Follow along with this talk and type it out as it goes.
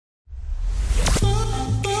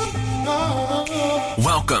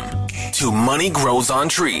Welcome to Money Grows on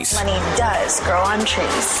Trees. Money does grow on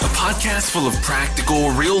trees. A podcast full of practical,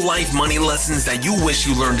 real-life money lessons that you wish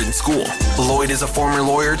you learned in school. Lloyd is a former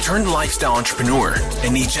lawyer turned lifestyle entrepreneur.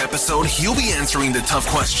 In each episode, he'll be answering the tough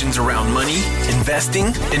questions around money, investing,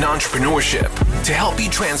 and entrepreneurship to help you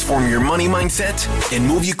transform your money mindset and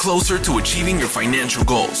move you closer to achieving your financial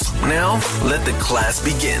goals. Now, let the class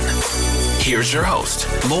begin. Here's your host,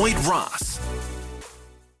 Lloyd Ross.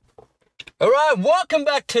 All right, welcome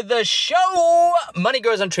back to the show, Money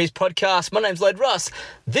Grows on Trees podcast. My name's Lloyd Ross.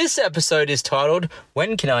 This episode is titled,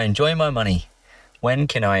 When Can I Enjoy My Money? When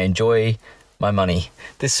can I enjoy my money?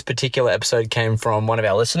 This particular episode came from one of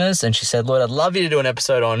our listeners, and she said, Lloyd, I'd love you to do an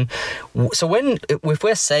episode on, so if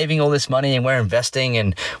we're saving all this money and we're investing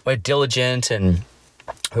and we're diligent and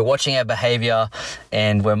we're watching our behavior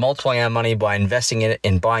and we're multiplying our money by investing in it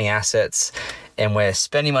and buying assets and we're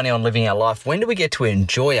spending money on living our life, when do we get to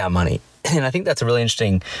enjoy our money? And I think that's a really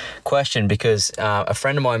interesting question because a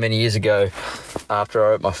friend of mine many years ago, after I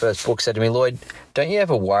wrote my first book, said to me, Lloyd, don't you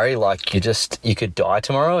ever worry like you could die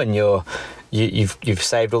tomorrow and you've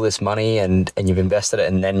saved all this money and you've invested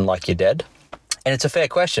it and then like you're dead? And it's a fair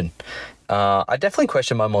question. I definitely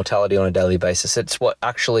question my mortality on a daily basis. It's what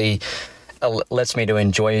actually lets me to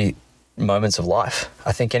enjoy moments of life.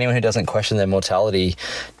 I think anyone who doesn't question their mortality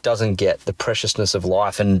doesn't get the preciousness of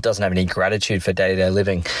life and doesn't have any gratitude for day-to-day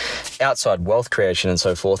living outside wealth creation and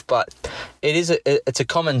so forth. But it's a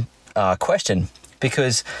common question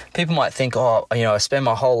because people might think, I spend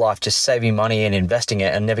my whole life just saving money and investing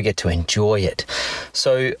it and never get to enjoy it.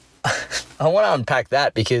 So I want to unpack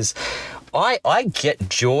that because I get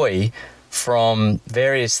joy from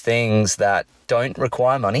various things that don't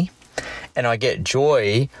require money. And I get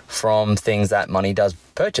joy from things that money does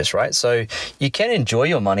purchase, right? So you can enjoy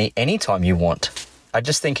your money anytime you want. I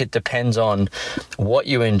just think it depends on what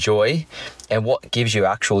you enjoy and what gives you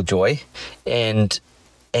actual joy. And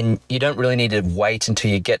you don't really need to wait until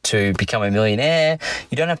you get to become a millionaire.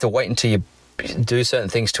 You don't have to wait until you do certain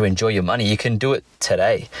things to enjoy your money. You can do it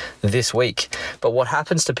today, this week. But what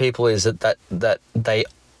happens to people is that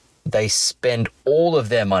they spend all of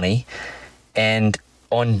their money and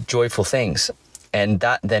on joyful things, and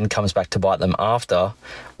that then comes back to bite them after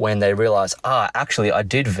when they realize, actually I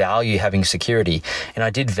did value having security and I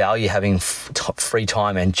did value having free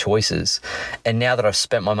time and choices, and now that I've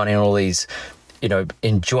spent my money on all these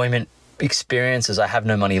enjoyment experiences, I have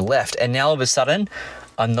no money left, and now all of a sudden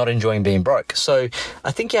I'm not enjoying being broke. So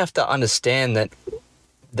I think you have to understand that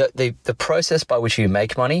the process by which you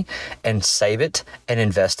make money and save it and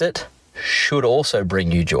invest it should also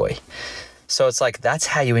bring you joy. So it's like that's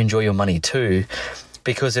how you enjoy your money too,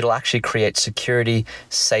 because it'll actually create security,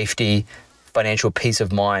 safety, financial peace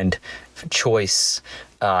of mind, choice.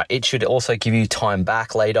 It should also give you time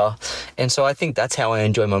back later. And so I think that's how I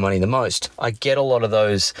enjoy my money the most. I get a lot of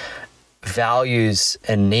those values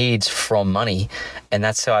and needs from money, and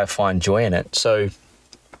that's how I find joy in it.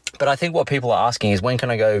 But I think what people are asking is, when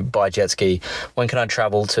can I go buy a jet ski? When can I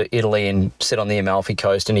travel to Italy and sit on the Amalfi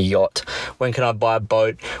Coast in a yacht? When can I buy a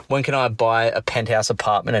boat? When can I buy a penthouse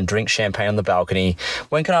apartment and drink champagne on the balcony?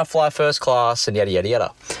 When can I fly first class and yada, yada,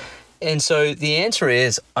 yada? And so the answer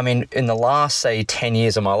is, in the last, say, 10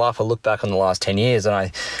 years of my life, I look back on the last 10 years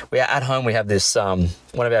and we are at home, we have this, one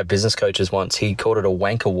of our business coaches once, he called it a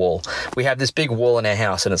wanker wall. We have this big wall in our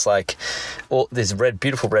house and it's like, there's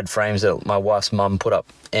beautiful red frames that my wife's mum put up,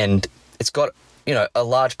 and it's got, a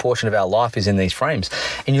large portion of our life is in these frames.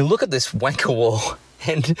 And you look at this wanker wall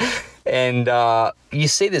and you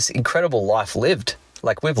see this incredible life lived.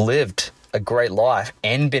 Like we've lived a great life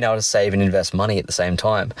and been able to save and invest money at the same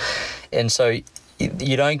time. And so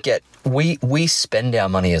you don't get, we spend our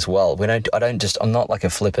money as well. I'm not like a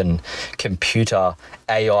flippin' computer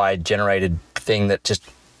AI generated thing that just,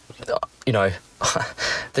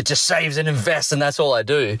 that just saves and invests and that's all I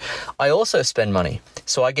do. I also spend money.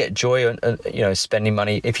 So I get joy spending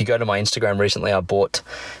money. If you go to my Instagram recently, I bought,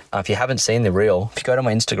 if you haven't seen the reel, if you go to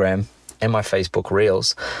my Instagram and my Facebook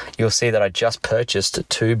reels, you'll see that I just purchased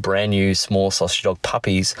 2 brand new small sausage dog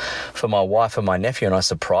puppies for my wife and my nephew, and I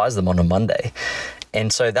surprised them on a Monday.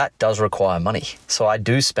 And so that does require money. So I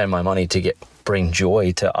do spend my money to bring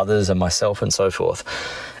joy to others and myself and so forth.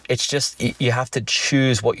 It's just, you have to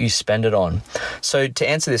choose what you spend it on. So to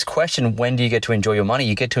answer this question, when do you get to enjoy your money?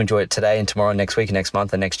 You get to enjoy it today and tomorrow, next week, and next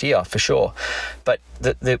month, and next year, for sure. But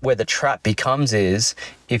where the trap becomes is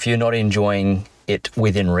if you're not enjoying it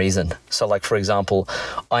within reason. So like, for example,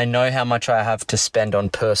 I know how much I have to spend on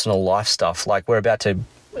personal life stuff. Like we're about to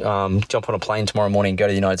jump on a plane tomorrow morning and go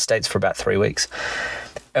to the United States for about 3 weeks.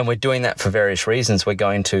 And we're doing that for various reasons. We're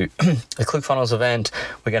going to a ClickFunnels event.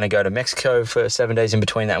 We're going to go to Mexico for 7 days in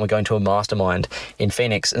between that. And we're going to a mastermind in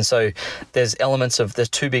Phoenix. And so there's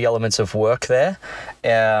two big elements of work there.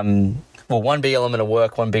 One big element of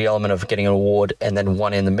work, one big element of getting an award, and then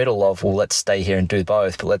one in the middle of, well, let's stay here and do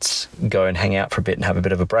both, but let's go and hang out for a bit and have a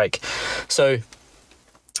bit of a break. So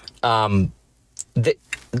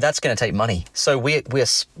that's going to take money. So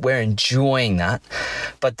we're enjoying that,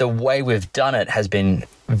 but the way we've done it has been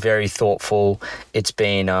very thoughtful. It's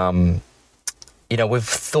been, we've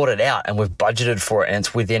thought it out and we've budgeted for it, and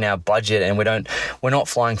it's within our budget, and we're not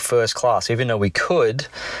flying first class. Even though we could,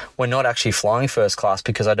 we're not actually flying first class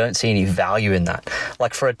because I don't see any value in that.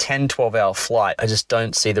 Like for a 10, 12-hour flight, I just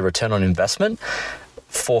don't see the return on investment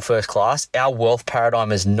for first class. Our wealth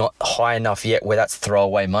paradigm is not high enough yet where that's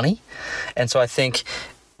throwaway money. And so I think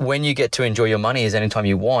when you get to enjoy your money is anytime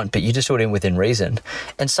you want, but you just do it within reason.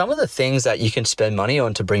 And some of the things that you can spend money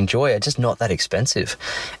on to bring joy are just not that expensive.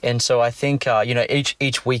 And so I think,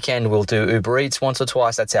 each weekend we'll do Uber Eats once or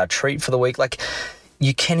twice. That's our treat for the week. Like,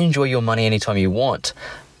 you can enjoy your money anytime you want.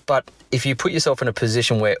 But if you put yourself in a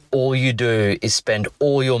position where all you do is spend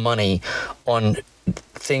all your money on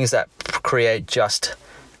things that create just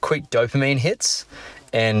quick dopamine hits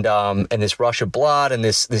and this rush of blood and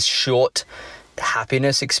this short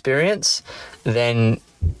happiness experience, then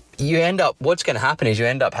what's going to happen is you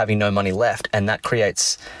end up having no money left, and that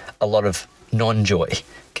creates a lot of non-joy.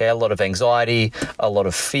 Okay, a lot of anxiety, a lot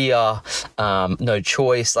of fear, no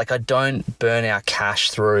choice. Like, I don't burn our cash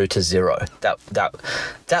through to zero.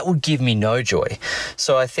 That would give me no joy.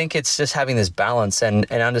 So I think it's just having this balance and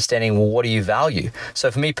understanding, well, what do you value? So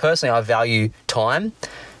for me personally, I value time,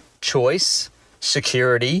 choice,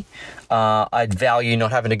 security. I'd value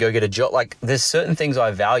not having to go get a job. Like, there's certain things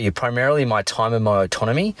I value, primarily my time and my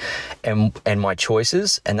autonomy and my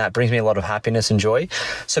choices, and that brings me a lot of happiness and joy.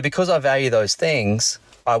 So because I value those things,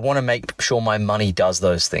 I want to make sure my money does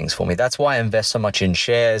those things for me. That's why I invest so much in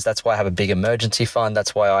shares. That's why I have a big emergency fund.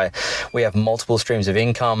 That's why we have multiple streams of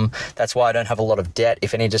income. That's why I don't have a lot of debt.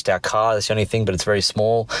 If any, just our car. That's the only thing, but it's very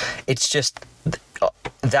small. It's just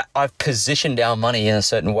that I've positioned our money in a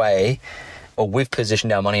certain way, or we've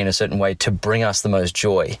positioned our money in a certain way to bring us the most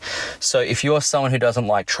joy. So if you're someone who doesn't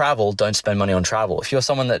like travel, don't spend money on travel. If you're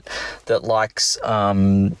someone that likes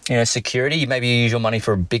security, maybe you use your money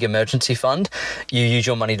for a big emergency fund, you use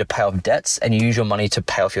your money to pay off debts, and you use your money to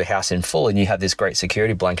pay off your house in full, and you have this great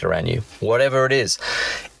security blanket around you. Whatever it is,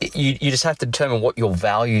 you just have to determine what your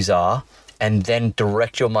values are and then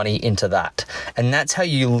direct your money into that. And that's how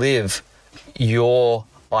you live your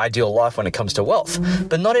ideal life when it comes to wealth.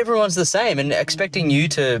 But not everyone's the same, and expecting you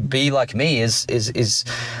to be like me is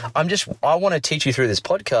I want to teach you through this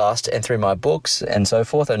podcast and through my books and so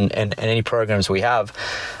forth and any programs we have.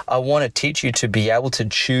 I want to teach you to be able to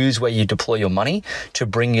choose where you deploy your money to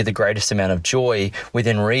bring you the greatest amount of joy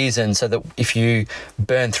within reason, so that if you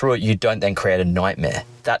burn through it, you don't then create a nightmare.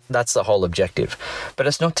 That's the whole objective. But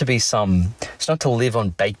it's not to live on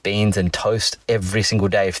baked beans and toast every single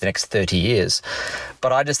day for the next 30 years.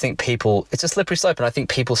 But I just think it's a slippery slope, and I think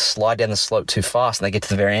people slide down the slope too fast, and they get to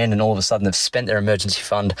the very end, and all of a sudden they've spent their emergency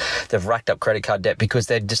fund, they've racked up credit card debt because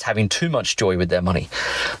they're just having too much joy with their money.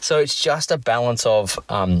 So it's just a balance of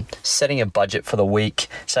setting a budget for the week,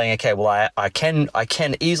 saying, okay, well, I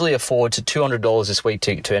can easily afford to $200 this week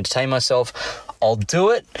to entertain myself. I'll do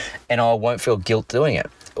it, and I won't feel guilt doing it.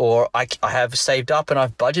 Or I have saved up and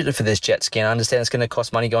I've budgeted for this jet ski, and I understand it's going to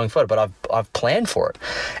cost money going forward, but I've planned for it.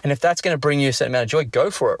 And if that's going to bring you a certain amount of joy, go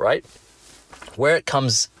for it, right? Where it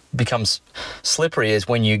becomes slippery is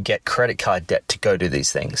when you get credit card debt to go do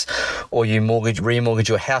these things, or you remortgage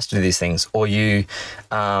your house to do these things, or you're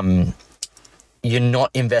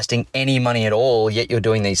not investing any money at all, yet you're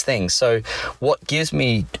doing these things. So what gives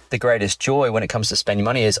me the greatest joy when it comes to spending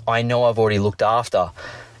money is I know I've already looked after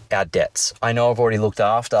our debts. I know I've already looked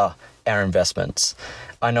after our investments.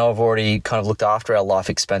 I know I've already kind of looked after our life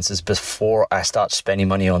expenses before I start spending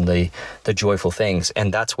money on the joyful things.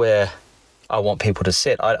 And that's where I want people to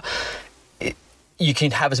sit. You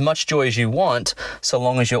can have as much joy as you want, so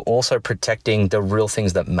long as you're also protecting the real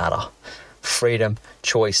things that matter. Freedom,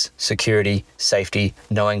 choice, security, safety,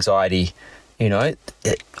 no anxiety,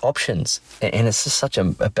 options. And it's just such a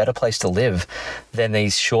better place to live than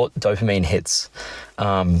these short dopamine hits.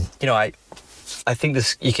 I think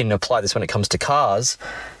you can apply this when it comes to cars.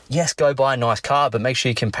 Yes, go buy a nice car, but make sure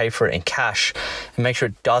you can pay for it in cash, and make sure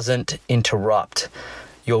it doesn't interrupt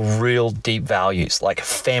your real deep values like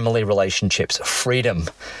family relationships, freedom,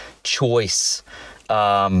 choice,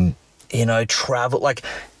 travel. Like,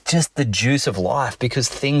 just the juice of life, because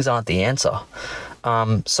things aren't the answer.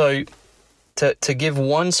 So to give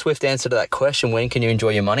one swift answer to that question, when can you enjoy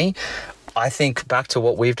your money? I think back to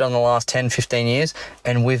what we've done the last 10, 15 years,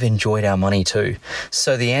 and we've enjoyed our money too.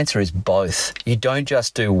 So the answer is both. You don't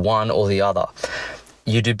just do one or the other.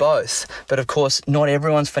 You do both. But of course, not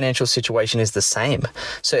everyone's financial situation is the same.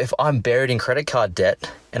 So if I'm buried in credit card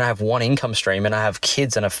debt and I have one income stream and I have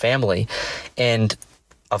kids and a family and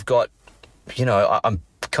I've got, I'm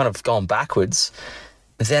kind of gone backwards,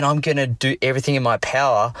 then I'm going to do everything in my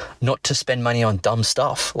power not to spend money on dumb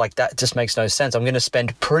stuff. Like, that just makes no sense. I'm going to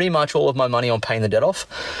spend pretty much all of my money on paying the debt off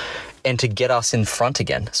and to get us in front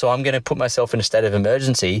again. So I'm going to put myself in a state of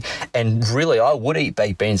emergency, and really I would eat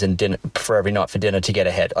baked beans and dinner for every night for dinner to get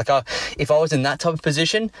ahead. Like, if I was in that type of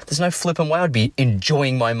position, there's no flipping way I'd be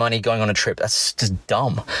enjoying my money going on a trip. That's just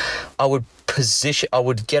dumb. I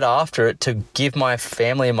would get after it to give my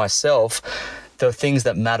family and myself the things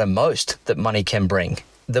that matter most that money can bring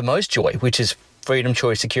the most joy, which is freedom,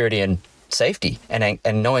 choice, security, and safety, and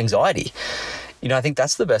no anxiety. I think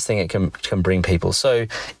that's the best thing it can bring people. So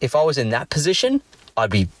if I was in that position, I'd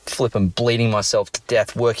be flipping bleeding myself to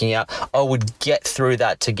death, working out. I would get through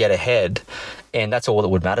that to get ahead, and that's all that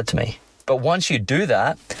would matter to me. But once you do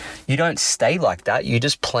that, you don't stay like that. You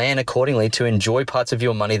just plan accordingly to enjoy parts of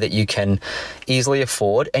your money that you can easily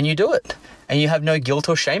afford, and you do it. And you have no guilt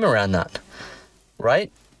or shame around that, right?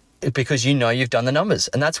 Because you've done the numbers.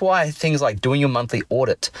 And that's why things like doing your monthly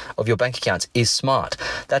audit of your bank accounts is smart.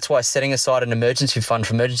 That's why setting aside an emergency fund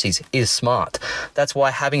for emergencies is smart. That's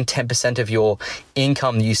why having 10% of your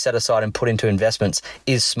income you set aside and put into investments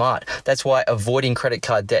is smart. That's why avoiding credit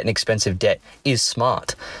card debt and expensive debt is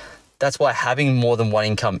smart. That's why having more than one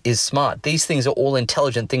income is smart. These things are all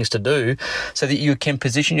intelligent things to do so that you can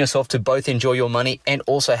position yourself to both enjoy your money and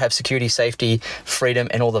also have security, safety, freedom,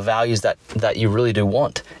 and all the values that you really do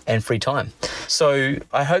want, and free time. So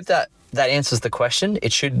I hope that answers the question.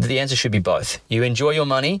 The answer should be both. You enjoy your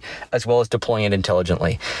money as well as deploying it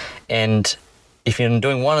intelligently. And if you're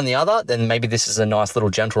doing one and the other, then maybe this is a nice little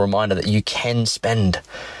gentle reminder that you can spend,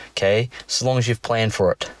 okay? So long as you've planned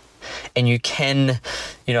for it. And you can,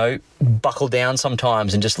 buckle down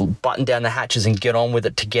sometimes and just button down the hatches and get on with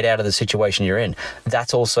it to get out of the situation you're in.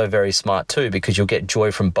 That's also very smart too, because you'll get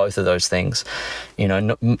joy from both of those things.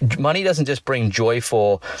 Money doesn't just bring joy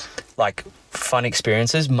for like fun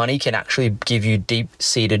experiences. Money can actually give you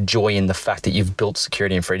deep-seated joy in the fact that you've built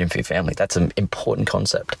security and freedom for your family. That's an important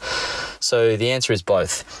concept. So the answer is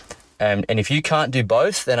both. And if you can't do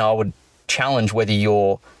both, then I would challenge whether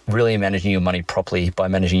you're really managing your money properly by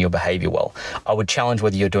managing your behavior well. I would challenge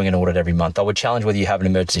whether you're doing an audit every month. I would challenge whether you have an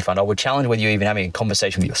emergency fund. I would challenge whether you're even having a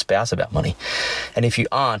conversation with your spouse about money. And if you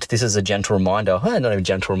aren't, this is a gentle reminder. Not even a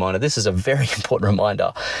gentle reminder. This is a very important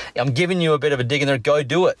reminder. I'm giving you a bit of a dig in there. Go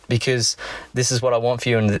do it, because this is what I want for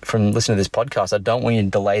you from listening to this podcast. I don't want you to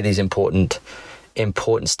delay these important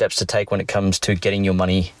steps to take when it comes to getting your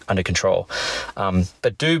money under control.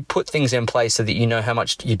 But do put things in place so that you know how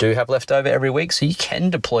much you do have left over every week, so you can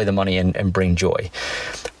deploy the money and bring joy.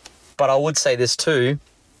 But I would say this too,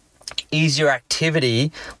 is your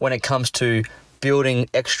activity when it comes to building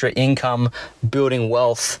extra income, building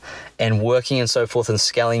wealth, and working and so forth, and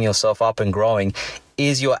scaling yourself up and growing,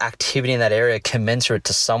 is your activity in that area commensurate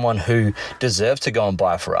to someone who deserves to go and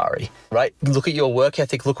buy a Ferrari, right? Look at your work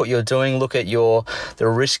ethic, look what you're doing, look at the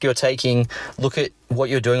risk you're taking, look at what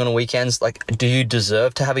you're doing on the weekends. Like, do you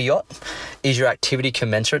deserve to have a yacht? Is your activity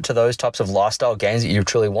commensurate to those types of lifestyle gains that you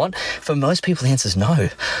truly want? For most people, the answer is no.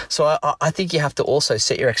 So I think you have to also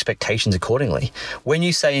set your expectations accordingly. When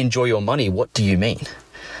you say enjoy your money, what do you mean?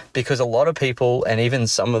 Because a lot of people, and even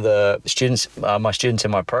some of the students, my students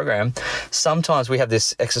in my program, sometimes we have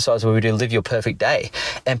this exercise where we do live your perfect day,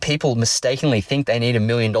 and people mistakenly think they need $1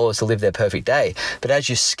 million to live their perfect day. But as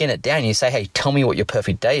you skin it down, you say, hey, tell me what your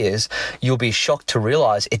perfect day is, you'll be shocked to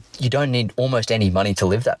realize you don't need almost any money to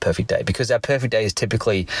live that perfect day, because that perfect day is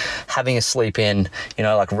typically having a sleep in,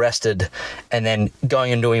 like rested, and then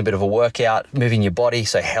going and doing a bit of a workout, moving your body,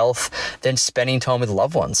 so health, then spending time with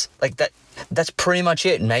loved ones. Like that. That's pretty much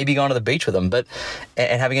it. Maybe going to the beach with them,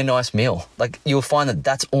 and having a nice meal. Like, you'll find that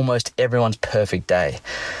that's almost everyone's perfect day.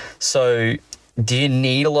 So do you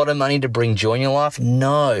need a lot of money to bring joy in your life?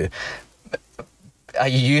 No. Are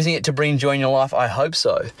you using it to bring joy in your life? I hope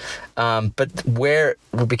so. But where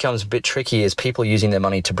it becomes a bit tricky is people using their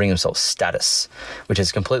money to bring themselves status, which is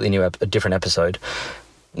a completely new, a different episode.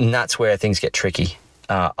 And that's where things get tricky.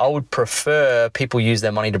 I would prefer people use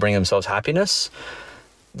their money to bring themselves happiness,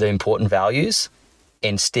 the important values,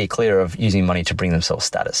 and steer clear of using money to bring themselves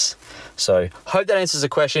status. So hope that answers the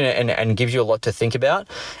question and gives you a lot to think about,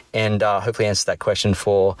 and hopefully answers that question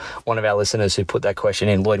for one of our listeners who put that question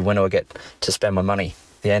in. Lloyd, when do I get to spend my money?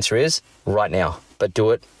 The answer is right now, but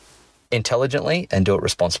do it intelligently and do it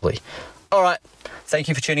responsibly. All right. Thank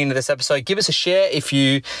you for tuning into this episode. Give us a share if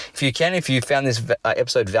you can. If you found this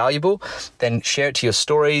episode valuable, then share it to your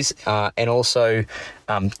stories, and also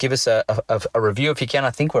give us a review if you can.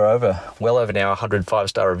 I think we're well over now 100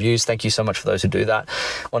 5-star reviews. Thank you so much for those who do that.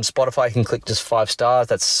 On Spotify, you can click just 5 stars.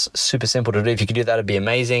 That's super simple to do. If you could do that, it'd be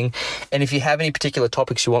amazing. And if you have any particular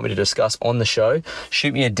topics you want me to discuss on the show,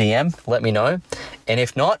 shoot me a DM. Let me know. And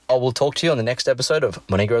if not, I will talk to you on the next episode of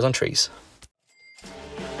Money Grows on Trees.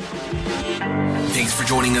 Thanks for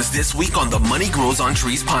joining us this week on the Money Grows on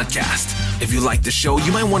Trees podcast. If you like the show,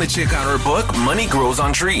 you might want to check out our book, Money Grows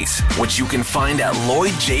on Trees, which you can find at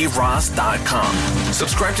LloydJRoss.com.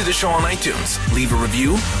 Subscribe to the show on iTunes, leave a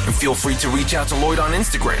review, and feel free to reach out to Lloyd on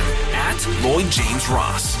Instagram at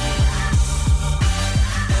LloydJamesRoss.